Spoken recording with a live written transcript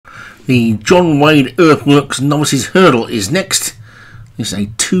The John Wade Earthworks Novices Hurdle is next. This is a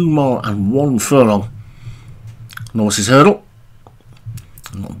 2 mile and 1 furlong Novices Hurdle.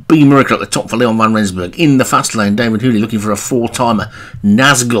 B Miracle at the top for Leon van Rensburg. In the fast lane, David Hooley looking for a 4-timer.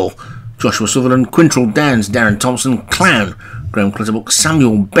 Nazgul, Joshua Sutherland, Quintrell Downs, Darren Thompson, Clown, Graham Clutterbuck,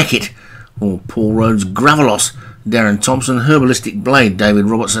 Samuel Beckett, or Paul Rhodes, Gravelos, Darren Thompson, Herbalistic Blade, David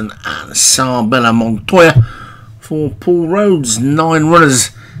Robertson, and Sarbella Montoya for Paul Rhodes. 9 runners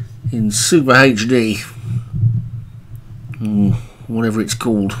in Super HD, whatever it's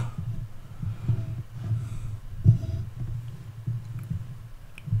called.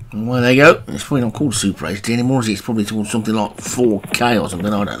 And where they go, it's probably not called Super HD anymore, is it? It's probably towards something like 4K or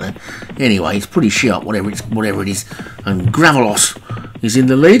something, I don't know. Anyway, it's pretty sharp, whatever it is. And Gravelos is in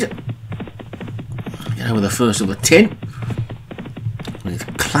the lead. Get over the first of the 10.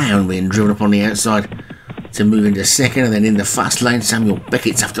 With Clown being driven up on the outside to move into second, and then in the fast lane, Samuel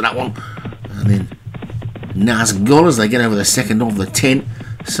Beckett's after that one. And then Nazgul as they get over the second of the 10.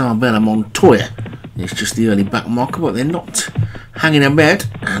 Sarbella Montoya. It's just the early back marker, but they're not hanging about.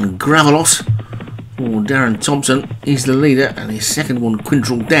 And Gravelos, or Darren Thompson, is the leader, and his second one,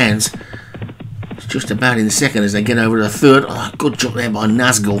 Quintrell Downs, is just about in second as they get over the third. Oh, good jump there by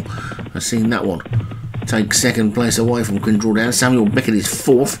Nazgul. I've seen that one take second place away from Quintrell Downs. Samuel Beckett is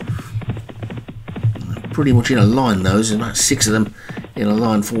fourth. Pretty much in a line, those. About 6 of them in a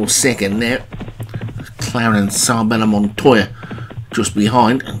line for second now. Clown and Sarbella Montoya just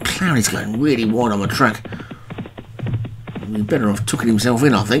behind, and Clown is going really wide on the track. He better have took it himself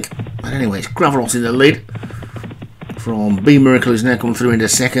in, I think. But anyway, it's Gravelos in the lead. From B Miracle has now come through into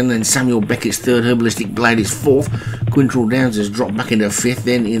second, then Samuel Beckett's third, Herbalistic Blade is fourth. Quintrell Downs has dropped back into fifth.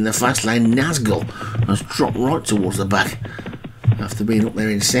 Then in the fast lane, Nazgul has dropped right towards the back after being up there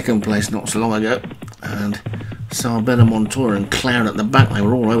in second place not so long ago. And Sarbella Montoya and Clown at the back, they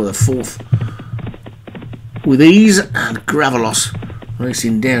were all over the fourth with ease. And Gravelos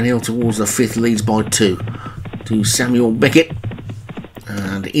racing downhill towards the fifth, leads by 2 to Samuel Beckett.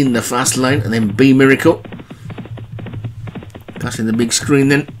 And in the fast lane, and then B Miracle passing the big screen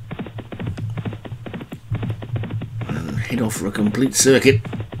then, and head off for a complete circuit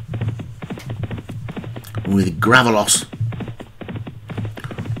with Gravelos.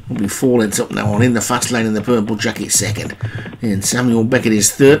 Will be 4 lengths up now on in the fast lane, in the purple jacket second. And Samuel Beckett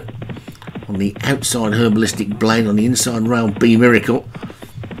is third. On the outside, Herbalistic Blade. On the inside rail, B Miracle.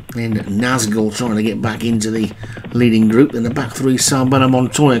 Then Nazgul trying to get back into the leading group. Then the back 3, Sarbella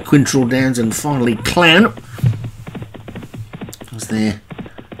Montoya, Quintrell Downs, and finally Clown, as they're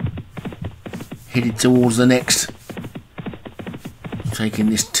headed towards the next, taking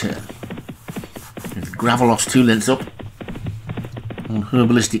this turn. With Gravelos 2 lengths up on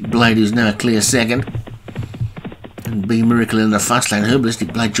Herbalistic Blade, who's now a clear second. And B Miracle in the fast lane.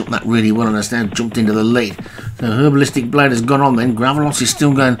 Herbalistic Blade jumped that really well and has now jumped into the lead. So Herbalistic Blade has gone on then. Gravelos is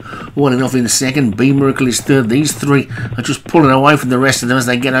still going well enough in second. B Miracle is third. These 3 are just pulling away from the rest of them as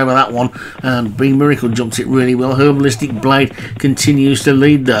they get over that one. And B Miracle jumps it really well. Herbalistic Blade continues to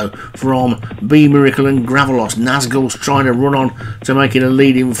lead though from B Miracle and Gravelos. Nazgul's trying to run on to make it a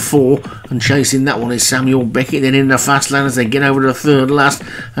lead in 4. And chasing that one is Samuel Beckett. Then in the fast lane as they get over to third last.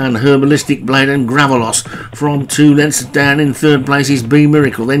 And Herbalistic Blade and Gravelos from 2 lengths down in third place is B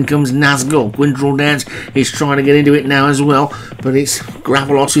Miracle. Then comes Nazgul. Quintrell Downs is trying to get into it now as well, but it's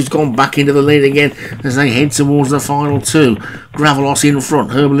Gravelos who's gone back into the lead again as they head towards the final 2. Gravelos in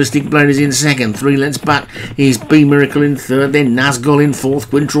front, Herbalistic Blade is in second. 3 lengths back is B Miracle in third, then Nazgul in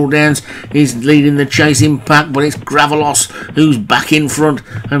fourth. Quintrell Downs is leading the chasing pack, but it's Gravelos who's back in front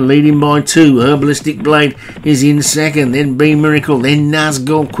and leading by 2. Herbalistic Blade is in second, then B Miracle, then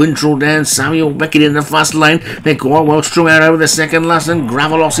Nazgul, Quintrell Downs, Samuel Beckett in the fast lane. They're quite well strung out over the second last, and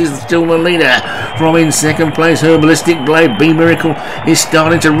Gravelos is still the leader from in second place. Herbalistic Blade, B Miracle is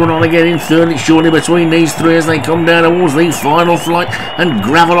starting to run on again in third. It's shortly between these 3 as they come down towards the final flight, and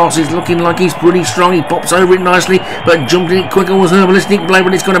Gravelos is looking like he's pretty strong. He pops over it nicely, but jumped in it quicker was Herbalistic Blade,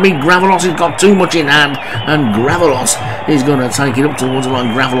 but it's going to be Gravelos who's got too much in hand, and Gravelos is going to take it up towards the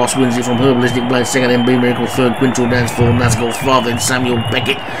line. Gravelos wins it from Herbalistic Blade second, then B Miracle third, Quintrell Downs fourth, Nazgul 5, then Samuel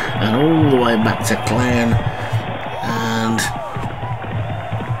Beckett, and all the way back to Clown. And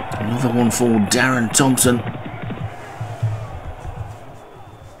another one for Darren Thompson,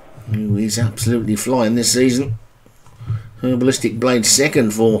 who is absolutely flying this season. Herbalistic Blade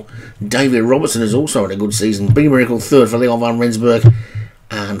second for David Robertson, who's also had a good season. B Miracle third for Leon van Rensburg,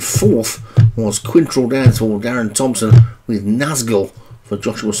 and fourth was Quintrell Downs for Darren Thompson, with Nazgul for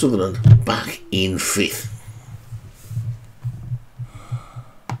Joshua Sutherland back in fifth.